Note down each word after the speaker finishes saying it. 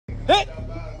Hit!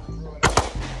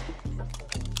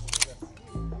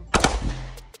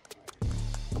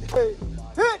 Hey,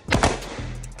 hit!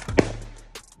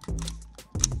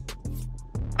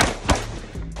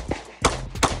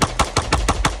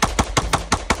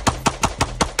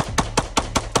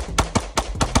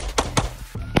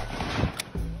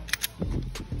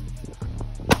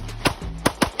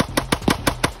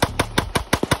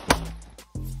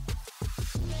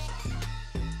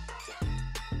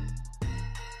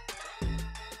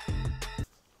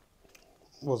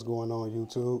 What's going on,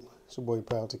 YouTube? It's your boy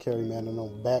Proud to Carry, man, and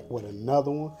I'm back with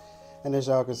another one. And as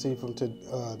y'all can see from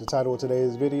the title of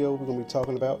today's video, we're gonna be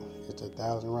talking about it's a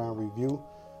 1,000-round review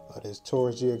of this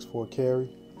TAURUS GX4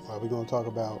 CARRY. We're gonna talk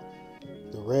about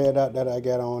the red dot that I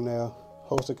got on there,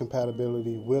 holster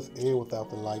compatibility with and without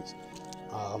the lights.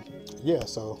 Yeah,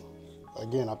 so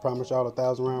again, I promised y'all a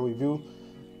 1,000-round review.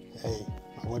 Hey,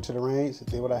 I went to the range,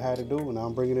 did what I had to do, and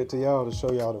I'm bringing it to y'all to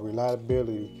show y'all the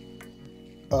reliability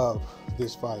of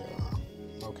this firearm.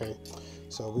 Okay,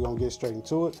 so we're gonna get straight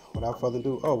into it without further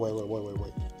ado. Oh,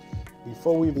 wait.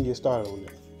 Before we even get started on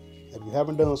that, if you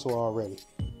haven't done so already,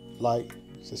 like,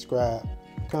 subscribe,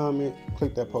 comment,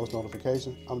 click that post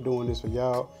notification. I'm doing this for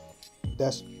y'all.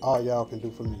 That's all y'all can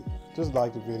do for me. Just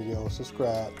like the video,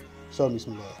 subscribe, show me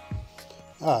some love.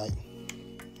 All right,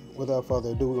 without further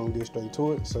ado, we're gonna get straight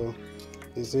to it. So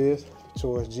this is the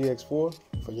TAURUS GX4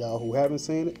 for y'all who haven't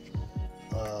seen it.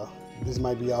 This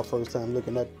might be our first time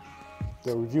looking at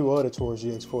the review of the TAURUS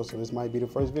GX4, so this might be the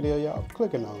first video y'all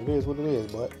clicking on. It is what it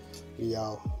is, but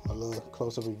y'all a little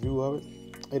closer review of it.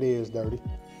 It is dirty.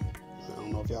 I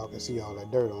don't know if y'all can see all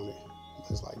that dirt on it.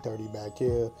 It's like dirty back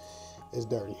here. It's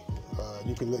dirty.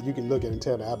 You can look at it and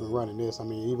tell that I've been running this. I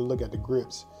mean, even look at the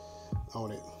grips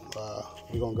on it.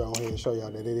 We're gonna go ahead and show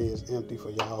y'all that it is empty for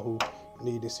y'all who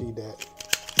need to see that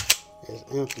it's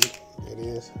empty. It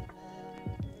is.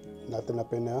 Nothing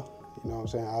up in there. You know what I'm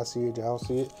saying? I see it, y'all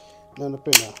see it. Nothing up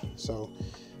in there. So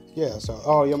yeah,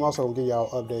 I'm also gonna give y'all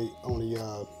an update on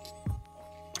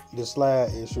the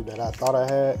slide issue that I thought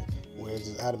I had, where it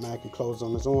just automatically closed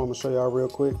on its own. I'm gonna show y'all real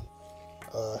quick.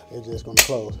 It's just gonna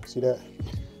close. See that?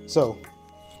 So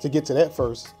to get to that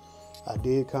first, I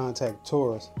did contact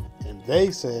TAURUS, and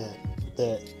they said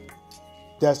that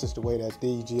that's just the way that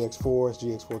these GX4s,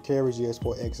 GX4 Carry,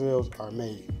 GX4 XLs are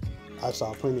made. I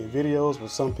saw plenty of videos where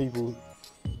some people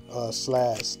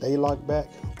slides stay locked back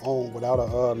on without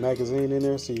a magazine in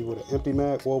there. See, with an empty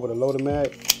mag or with a loaded mag,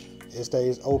 it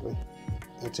stays open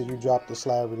until you drop the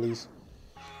slide release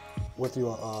with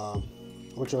your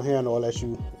hand, or unless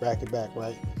you rack it back,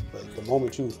 right? But the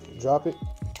moment you drop it,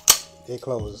 it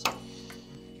closes.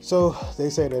 So they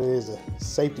say that it is a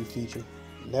safety feature.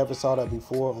 Never saw that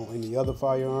before on any other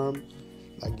firearm.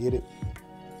 I get it.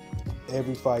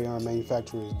 Every firearm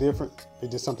manufacturer is different.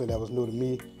 It's just something that was new to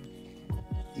me.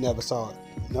 Never saw it.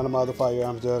 None of my other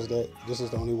firearms does that. This is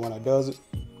the only one that does it.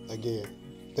 Again,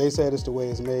 they said it's the way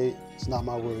it's made. It's not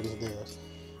my word, it's theirs.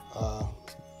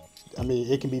 I mean,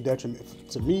 it can be detrimental.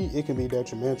 To me, it can be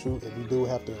detrimental if you do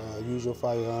have to use your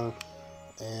firearm.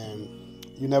 And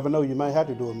you never know, you might have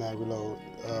to do a mag reload.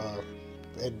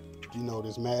 You know,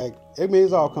 this mag, I mean,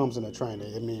 it all comes in a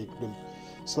training. I mean,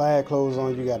 the slide closes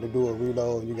on, you got to do a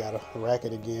reload, you got to rack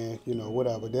it again, you know,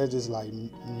 whatever. There's just like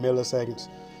milliseconds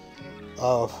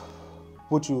of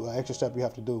extra step you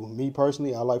have to do. Me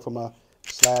personally, I like for my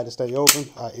slide to stay open.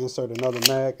 I insert another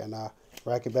mag and I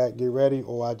rack it back, get ready,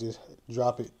 or I just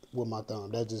drop it with my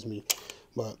thumb. That's just me.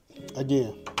 But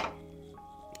again,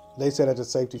 they said that's a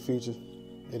safety feature.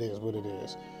 It is what it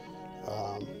is.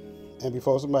 And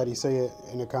before somebody say it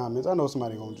in the comments, I know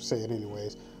somebody gonna say it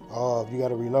anyways. Oh, if you got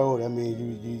to reload, I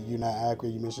mean, you're not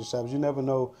accurate, you miss your steps. You never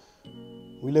know.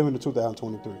 We live in the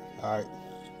 2023, all right?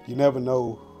 You never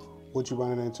know what you're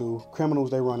running into. Criminals,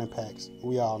 they run in packs.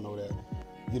 We all know that.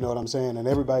 You know what I'm saying? And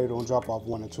everybody don't drop off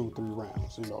 1 or 2, 3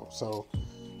 rounds, you know. So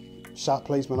shot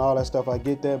placement, all that stuff, I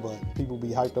get that, but people be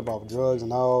hyped up off drugs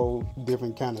and all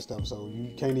different kind of stuff. So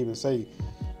you can't even say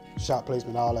shot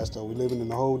placement, all that stuff. We're living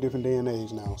in a whole different day and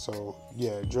age now. So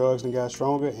yeah, drugs done got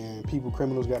stronger, and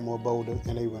criminals got more bolder,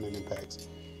 and they running in packs.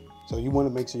 So you want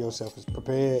to make sure yourself is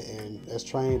prepared and as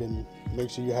trained, and make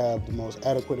sure you have the most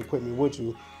adequate equipment with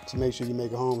you to make sure you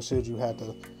make it home should you have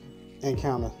to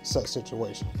encounter such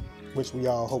situation, which we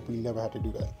all hope we never have to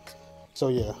do that. So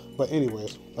yeah, but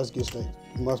anyways, let's get straight.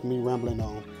 Must me rambling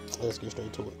on. Let's get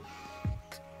straight to it.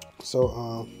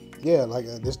 So yeah, like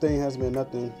this thing has been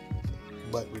nothing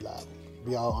but reliable.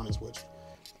 Be all honest with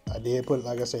you. I did put,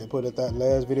 like I said, that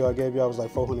last video I gave you, I was like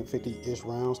 450-ish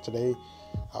rounds. Today,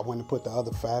 I went and put the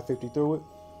other 550 through it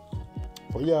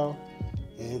for y'all,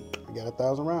 and we got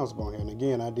 1,000 rounds on here. And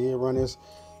again, I did run this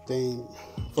thing,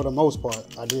 for the most part,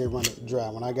 I did run it dry.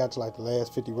 When I got to like the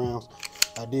last 50 rounds,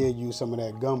 I did use some of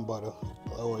that gum butter,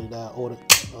 or that I ordered.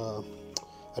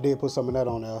 I did put some of that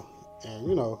on there, and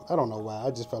you know, I don't know why,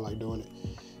 I just felt like doing it.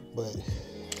 But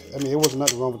I mean, it wasn't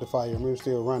nothing wrong with the fire. I mean, it was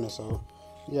still running, so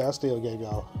yeah, I still gave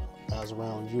y'all guys a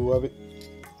round view of it.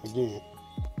 Again,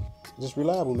 just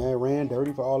reliable, man. It ran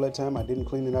dirty for all that time. I didn't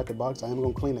clean it out the box. I am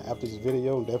gonna clean it after this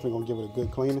video. I'm definitely gonna give it a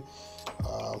good cleaning.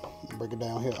 Break it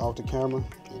down here off the camera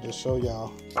and just show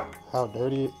y'all how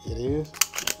dirty it is.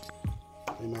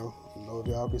 You know, I don't know if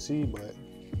y'all can see, but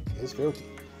it's filthy.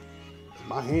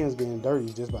 My hands getting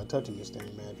dirty just by touching this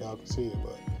thing, man. If y'all can see it,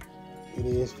 but it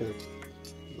is filthy.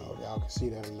 I don't know if y'all can see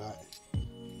that or not,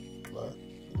 but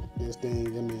this thing,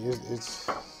 I mean, it's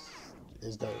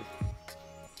dirty.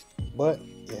 But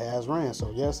it has ran,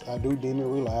 so yes, I do deem it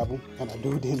reliable, and I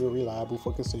do deem it reliable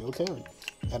for concealed carry.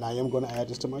 And I am going to add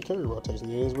this to my carry rotation.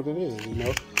 It is what it is, you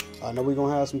know. I know we're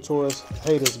going to have some Taurus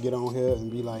haters get on here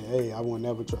and be like, hey, I will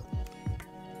never try.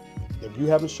 If you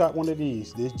haven't shot one of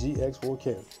these, this GX4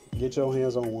 carry, get your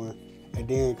hands on one, and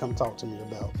then come talk to me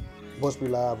about what's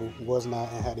reliable, what's not,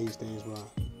 and how these things run.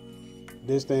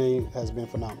 This thing has been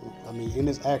phenomenal. I mean, and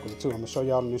it's accurate too. I'm going to show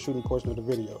y'all in the shooting portion of the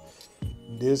video.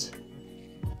 This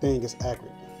thing is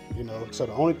accurate, you know. So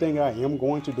the only thing I am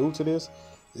going to do to this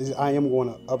is I am going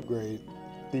to upgrade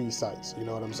these sights, you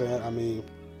know what I'm saying? I mean,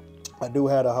 I do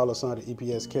have a Holosonic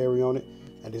EPS carry on it,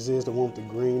 and this is the one with the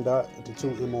green dot, the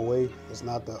 2 MOA. It's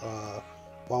not the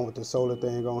one with the solar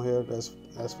thing on here.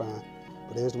 That's fine,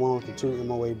 but there's the one with the 2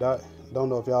 MOA dot. Don't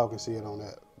know if y'all can see it on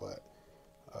that, but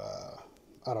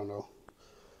I don't know.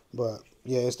 But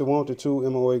yeah, it's the one with the 2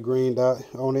 MOA green dot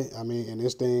on it. I mean, and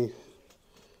this thing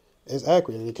is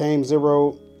accurate. It came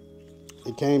zero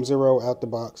out the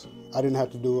box. I didn't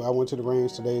have to do it. I went to the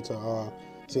range today to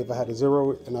see if I had to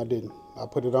zero it, and I didn't. I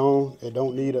put it on. It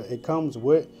don't need it comes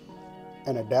with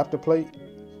an adapter plate,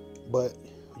 but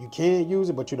you can use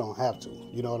it, but you don't have to.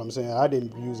 You know what I'm saying? I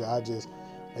didn't use it. I just,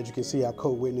 as you can see, I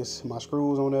code witnessed my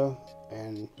screws on there,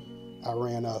 and I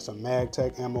ran some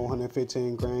MagTech ammo,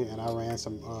 115 grain, and I ran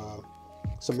some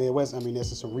Midwest. I mean,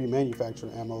 this is some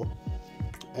remanufactured ammo,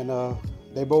 and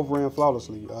they both ran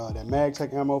flawlessly. That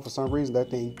MagTech ammo, for some reason, that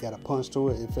thing got a punch to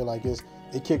it. It felt like it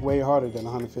kicked way harder than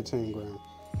 115 grain,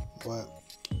 but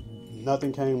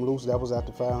nothing came loose. That was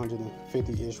after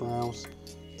 550-ish rounds.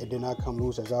 It did not come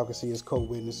loose. As y'all can see, it's code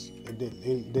witness. It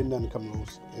didn't nothing come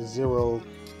loose. It's zero.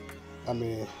 I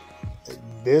mean,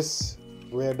 this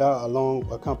red dot along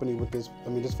accompanied with this, I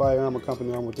mean, this firearm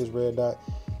accompanied on with this red dot,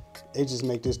 it just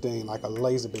make this thing like a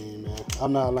laser beam, man.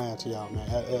 I'm not lying to y'all, man.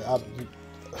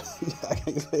 I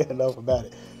can't say enough about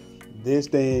it. This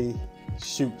thing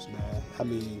shoots, man. I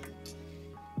mean,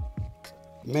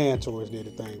 man, Taurus did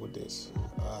a thing with this.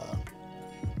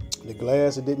 The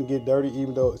glass, it didn't get dirty,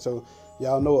 even though, so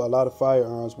y'all know a lot of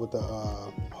firearms with the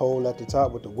hole at the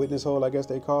top, with the witness hole, I guess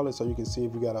they call it, so you can see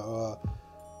if you got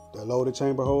the loaded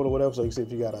chamber hole or whatever, so you can see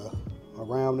if you got a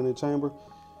round in the chamber.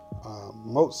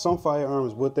 Some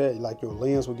firearms with that, like your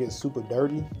lens will get super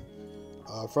dirty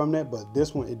from that, but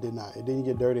this one, it did not. It didn't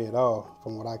get dirty at all,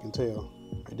 from what I can tell.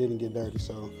 It didn't get dirty,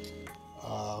 so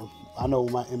I know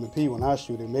my M&P when I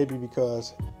shoot it, maybe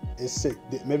because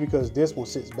this one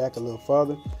sits back a little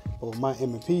further, but with my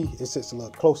M&P, it sits a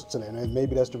little closer to that, and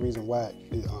maybe that's the reason why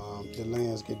the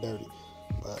lens get dirty.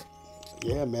 But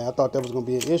yeah, man, I thought that was gonna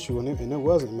be an issue, and it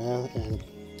wasn't, man. And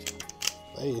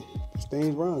hey, this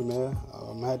thing runs, man.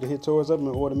 I had to hit Taurus up and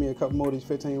order me a couple more of these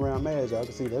 15-round mags. Y'all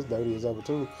can see that's dirty as ever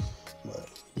too. But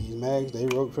these mags, they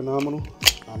work phenomenal.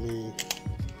 I mean,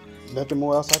 nothing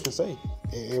more else I can say.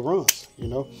 It runs, you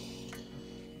know.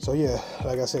 So yeah,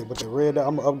 like I said, with the red dot,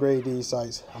 I'm gonna upgrade these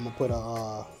sights. I'm gonna put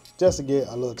just to get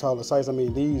a little taller sights. I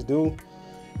mean,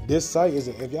 this sight is,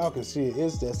 if y'all can see it,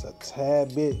 it's just a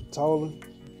tad bit taller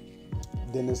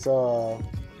than this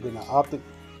than the optic.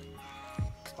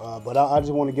 But I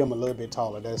just want to get them a little bit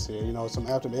taller. That's it. You know,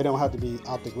 they don't have to be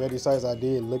optic ready sights. I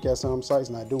did look at some sights,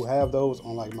 and I do have those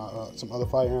on like my some other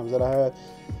firearms that I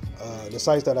had. The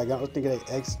sights that I got, I think they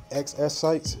XS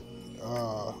sights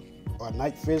or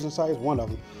night vision sights, one of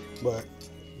them. But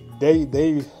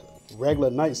they regular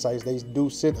night sights, they do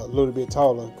sit a little bit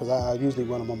taller, because I usually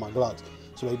run them on my Glocks.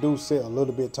 So they do sit a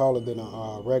little bit taller than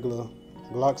a regular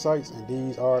Glock sights, and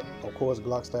these are, of course,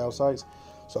 Glock style sights.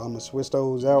 So I'm gonna switch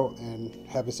those out and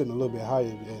have it sitting a little bit higher,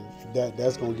 and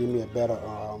that's gonna give me a better,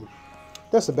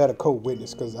 that's a better code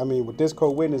witness. Because I mean, with this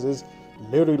code witness, it's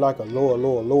literally like a lower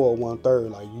 1/3.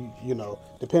 Like you know,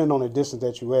 depending on the distance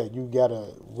that you at, you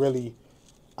gotta really,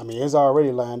 I mean, it's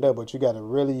already lined up, but you gotta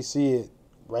really see it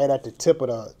right at the tip of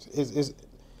the.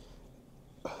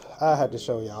 I had to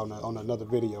show y'all on another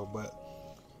video, but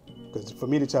Because for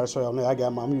me to try to show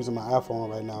y'all, I'm using my iPhone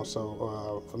right now,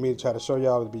 so for me to try to show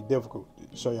y'all, it'd be difficult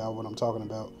to show y'all what I'm talking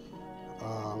about.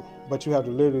 But you have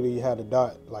to literally have the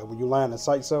dot, like when you line the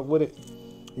sights up with it,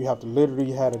 you have to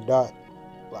literally have the dot,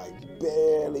 like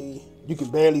barely, you can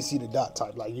barely see the dot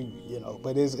type, like you know,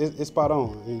 but it's spot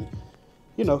on. And,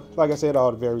 you know, like I said,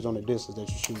 all it varies on the distance that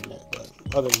you're shooting at. But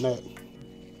other than that,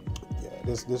 yeah,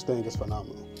 this thing is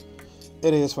phenomenal.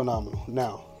 It is phenomenal.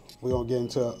 Now, we're going to get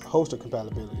into holster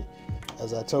compatibility.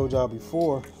 As I told y'all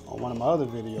before on one of my other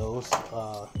videos,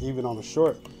 even on the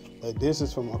short, that this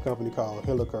is from a company called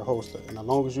Hilliker Holster. And as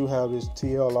long as you have this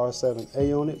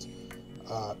TLR7A on it,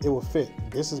 it will fit.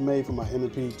 This is made for my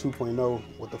M&P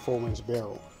 2.0 with the 4-inch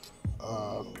barrel.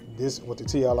 This with the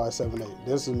TLR7A.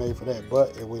 This is made for that,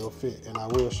 but it will fit. And I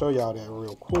will show y'all that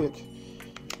real quick.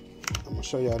 I'm going to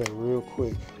show y'all that real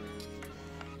quick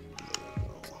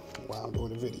while I'm doing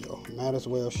the video. Might as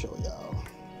well show y'all.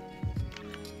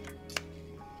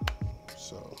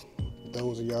 So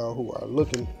those of y'all who are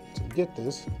looking to get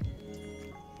this,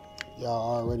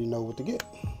 y'all already know what to get.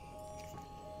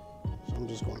 So I'm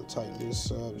just going to tighten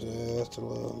this up just a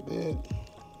little bit.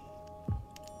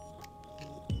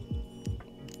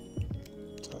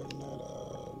 Tighten that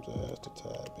up just a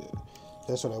tad bit.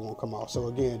 That's so that won't come off. So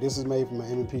again, this is made from my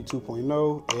M&P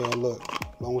 2.0, and look,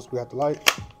 as long as we got the light,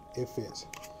 it fits.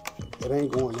 It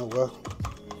ain't going nowhere.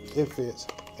 It fits,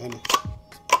 and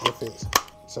it fits.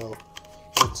 So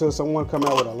until someone come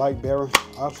out with a light bearing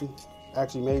option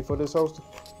actually made for this holster,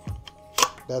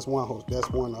 that's one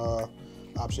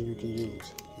option you can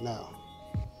use. Now,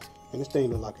 and this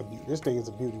thing look like a beauty. This thing is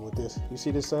a beauty with this. You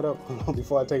see this setup?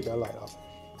 Before I take that light off,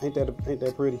 ain't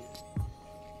that pretty?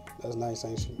 That's nice,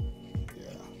 ain't she?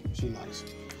 Yeah, she nice.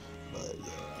 But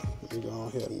yeah, let me go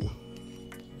ahead and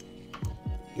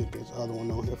get this other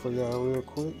one on here for y'all real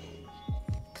quick.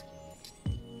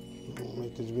 I'm gonna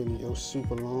make this video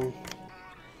super long.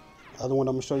 Other one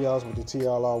I'm gonna show y'all is with the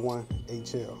TLR1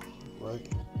 HL, right?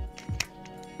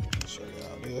 Show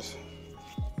y'all this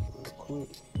real quick.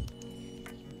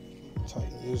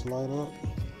 Tighten this light up.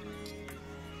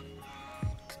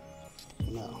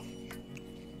 Now,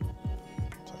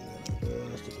 tighten it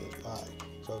up just a bit. All right.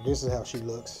 So this is how she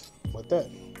looks with that.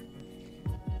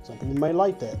 Some people may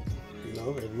like that. You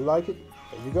know, if you like it,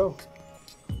 there you go.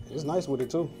 It's nice with it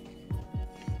too.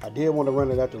 I did want to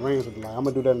run it at the range with the light. I'm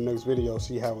gonna do that in the next video,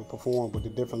 see how it performed with the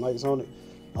different lights on it.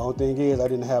 The only thing is, I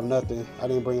didn't have nothing. I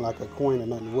didn't bring like a coin or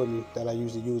nothing with me that I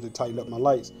usually use to tighten up my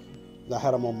lights. I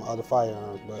had them on my other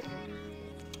firearms, but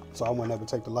so I wouldn't ever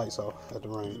take the lights off at the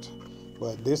range.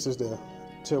 But this is the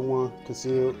Tier 1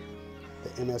 concealed, the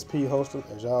MSP holster.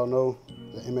 As y'all know,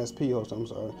 the MSP holster. I'm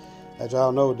sorry. As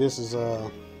y'all know, this is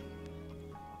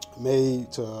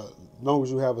made to, as long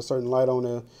as you have a certain light on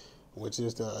there, which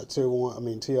is the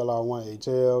TLR1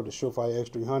 HL, the Surefire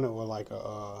X300, or like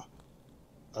a,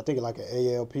 I think like an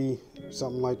ALP,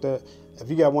 something like that. If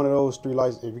you got one of those three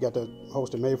lights, if you got the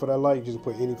holster made for that light, you just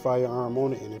put any firearm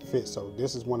on it and it fits. So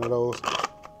this is one of those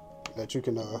that you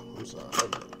can, that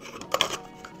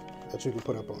you can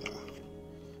put up on there.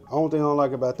 The only thing I don't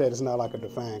like about that is not like a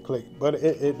defined click, but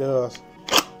it does,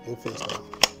 it fits though.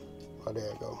 Oh, there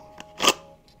you go.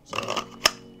 So,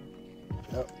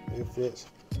 yep, it fits.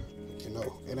 You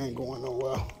know, it ain't going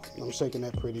nowhere. I'm shaking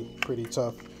that pretty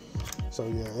tough. So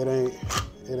yeah, it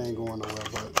ain't going nowhere.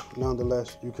 But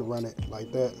nonetheless, you can run it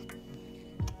like that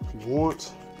if you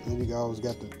want. And you always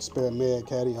got the spare mag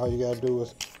caddy. All you gotta do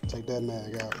is take that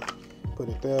mag out, put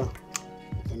it there,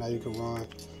 and now you can run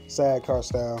sidecar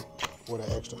style with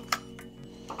an extra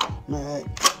mag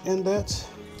in that.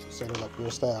 Set it up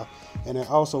real style, and it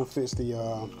also fits the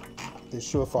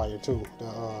Surefire too.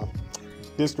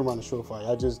 This can run the Surefire.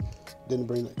 I just didn't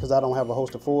bring it because I don't have a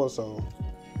holster for it. So,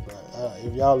 but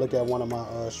if y'all look at one of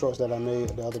my shorts that I made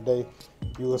the other day,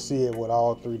 you will see it with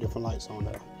all three different lights on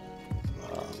there.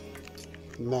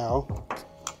 Now,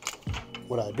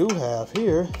 what I do have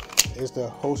here is the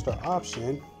holster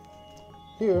option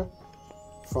here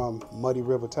from Muddy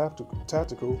River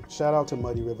Tactical. Shout out to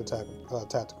Muddy River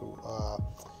Tactical.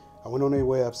 I went on their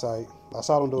website. I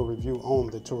saw them do a review on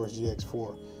the TAURUS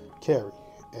GX4 CARRY,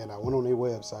 and I went on their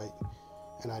website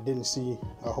and I didn't see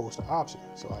a holster option.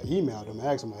 So I emailed them,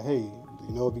 asked them, like, hey, do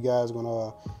you know if you guys are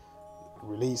gonna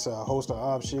release a holster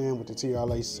option with the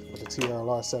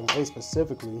TLR7A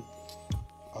specifically,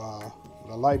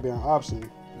 the light bearing option?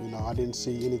 You know, I didn't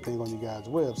see anything on you guys'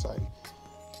 website.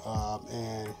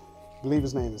 And I believe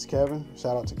his name is Kevin.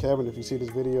 Shout out to Kevin if you see this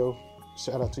video.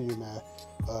 Shout out to you, man.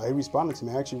 He responded to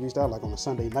me. I actually reached out like on a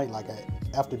Sunday night, like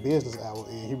after business hour,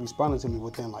 and he responded to me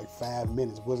within like 5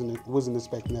 minutes. Wasn't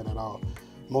expecting that at all.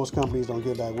 Most companies don't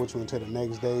get back with you until the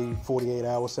next day, 48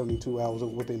 hours, 72 hours,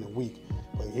 within a week.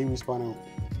 But he responded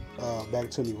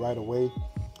back to me right away.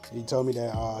 He told me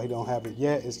that he don't have it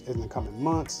yet. It's in the coming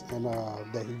months, and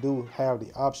that he do have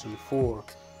the option for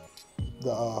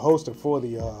the holster for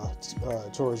the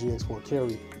TAURUS GX4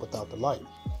 CARRY without the light.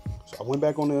 So I went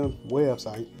back on the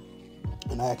website,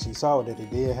 and I actually saw that they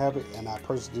did have it, and I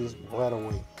purchased this right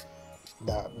away.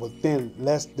 That within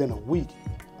less than a week,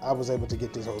 I was able to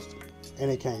get this holster, and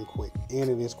it came quick, and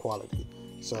it is quality.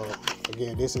 So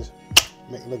again, this is,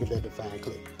 look at that define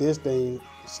clip. This thing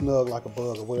snug like a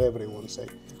bug, or whatever they want to say.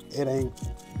 It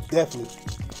definitely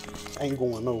ain't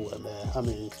going nowhere, man. I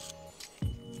mean,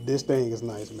 this thing is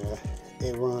nice, man.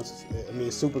 It runs, I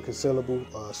mean, super concealable,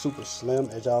 super slim,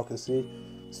 as y'all can see.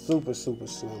 Super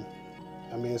slim.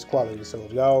 I mean, it's quality. So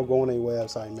if y'all go on their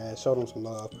website, man, show them some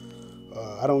love.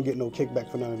 I don't get no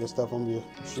kickback for none of this stuff. I'm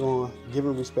just showing,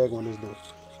 giving respect when it's due.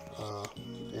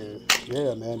 And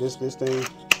yeah, man, this thing.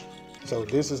 So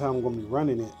this is how I'm gonna be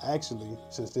running it. Actually,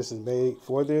 since this is made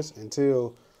for this,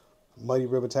 until Muddy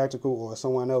River Tactical or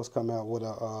someone else come out with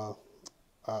a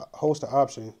holster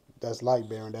option that's light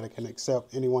bearing, that it can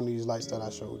accept any one of these lights that I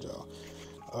showed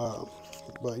y'all.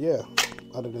 But yeah,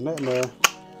 other than that, man,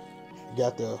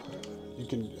 you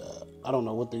can, I don't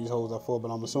know what these holes are for, but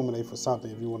I'm assuming they for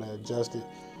something. If you want to adjust it,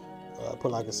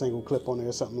 put like a single clip on there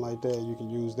or something like that, you can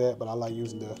use that. But I like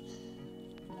using the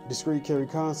discrete carry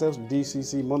concepts,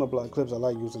 DCC monoblock clips. I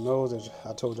like using those, as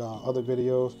I told y'all in other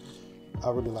videos.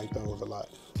 I really like those a lot.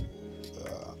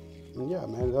 And yeah,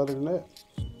 man, other than that,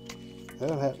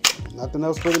 nothing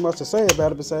else pretty much to say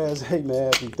about it besides, hey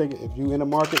man, if you in the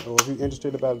market, or if you're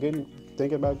interested about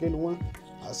thinking about getting one,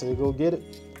 I say go get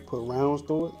it, put rounds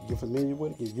through it, get familiar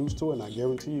with it, get used to it, and I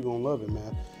guarantee you're gonna love it,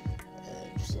 man.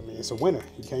 I mean, it's a winner.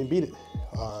 You can't beat it.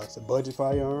 It's a budget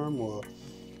firearm, or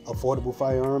affordable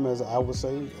firearm, as I would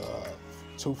say.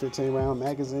 2 15-round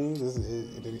magazines.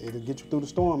 It'll get you through the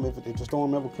storm if the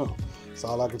storm ever comes. That's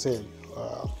all I can tell you.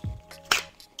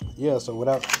 Yeah, so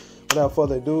without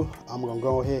further ado, I'm gonna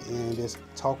go ahead and end this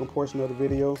talking portion of the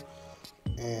video,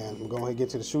 and I'm going to get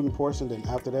to the shooting portion. Then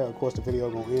after that, of course, the video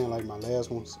gonna end like my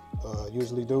last ones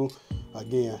usually do.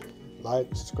 Again, like,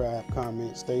 subscribe,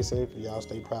 comment, stay safe, y'all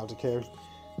stay proud to carry.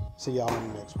 See y'all in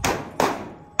the next one.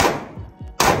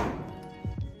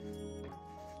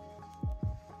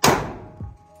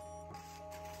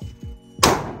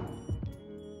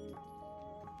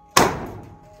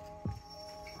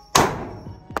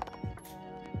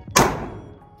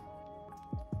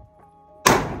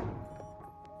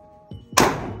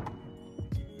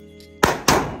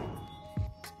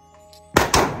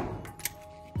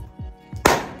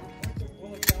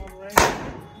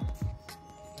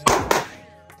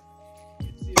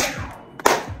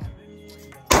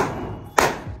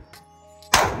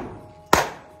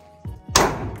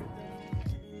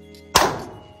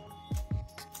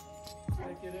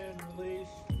 Take it in, release.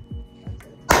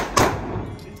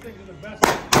 These things are the best.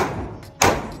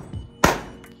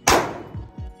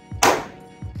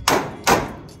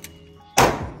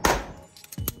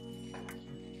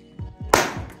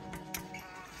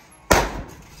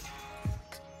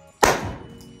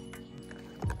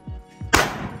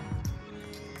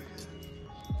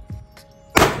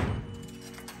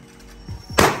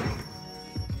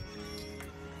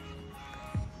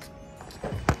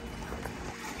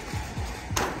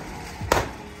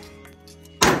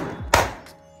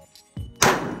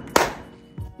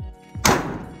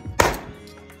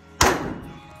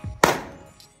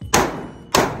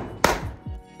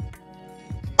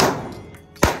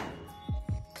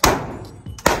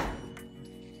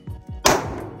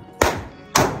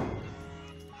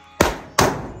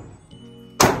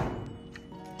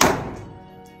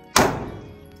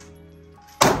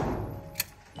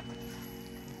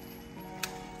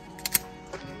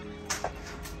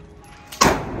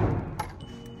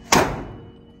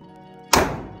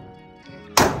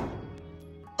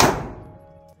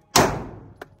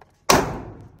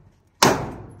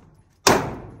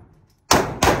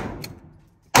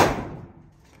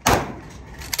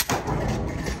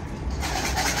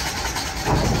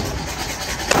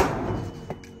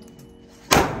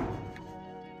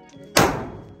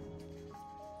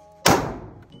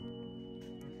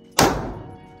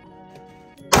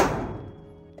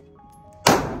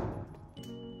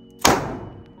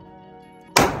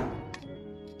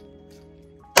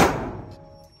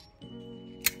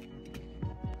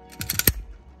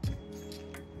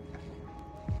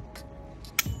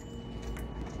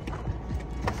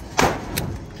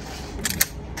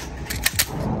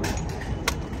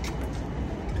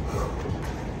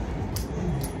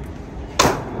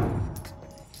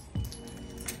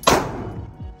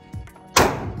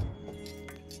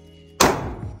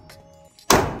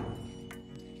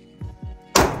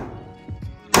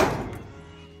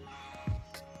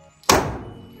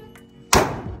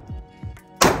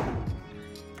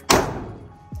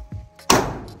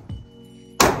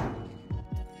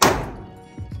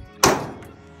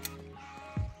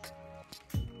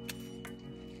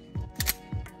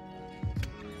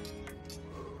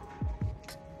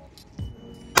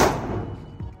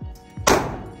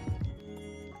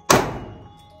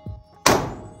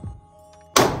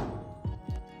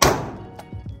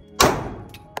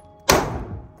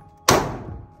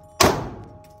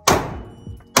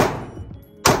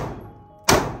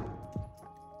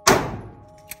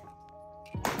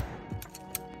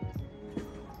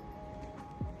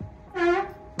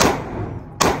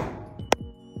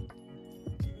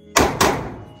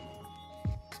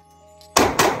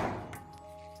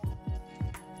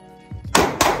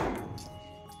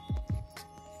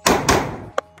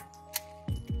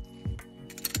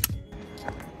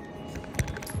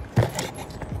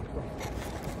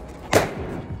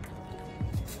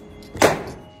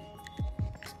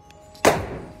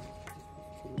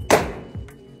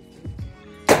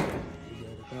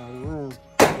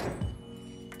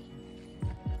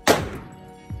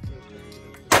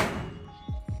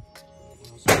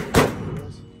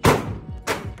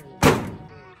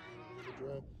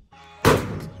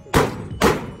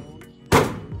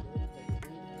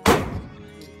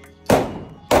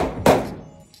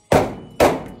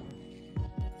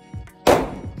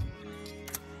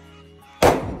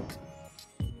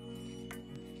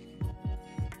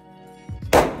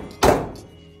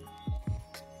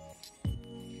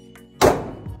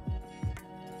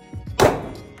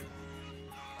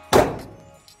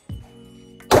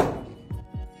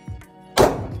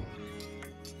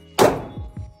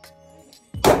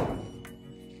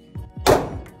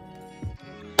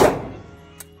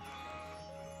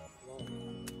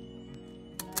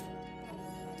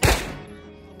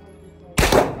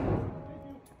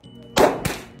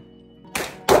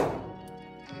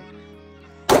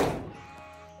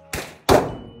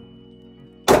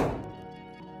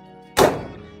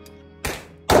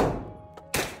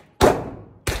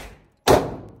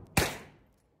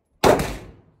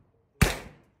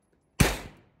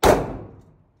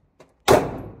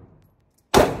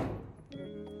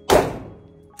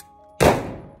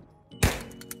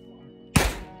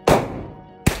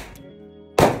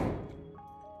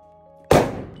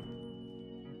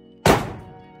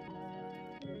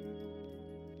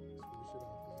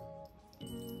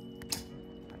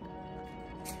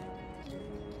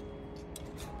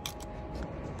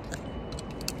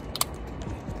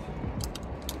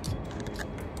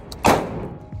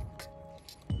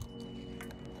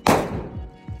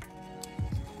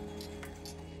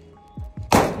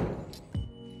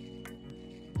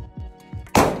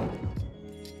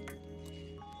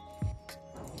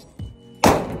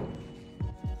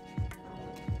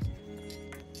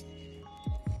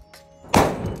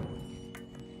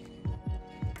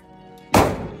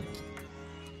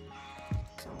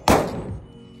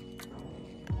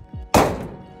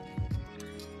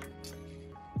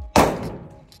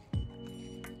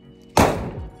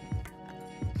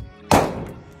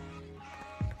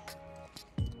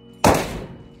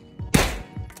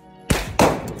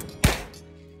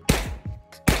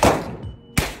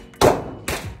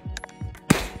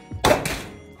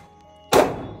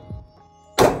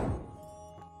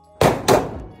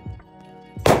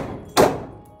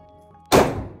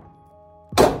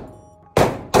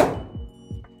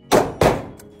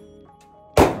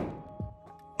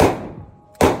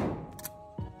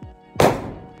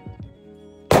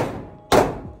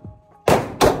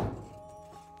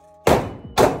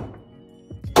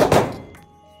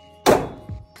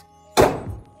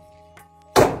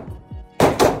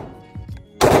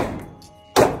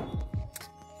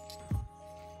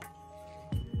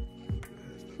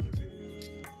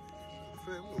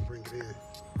 it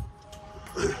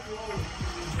in.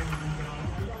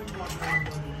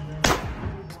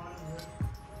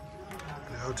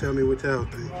 Y'all tell me what y'all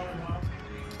think.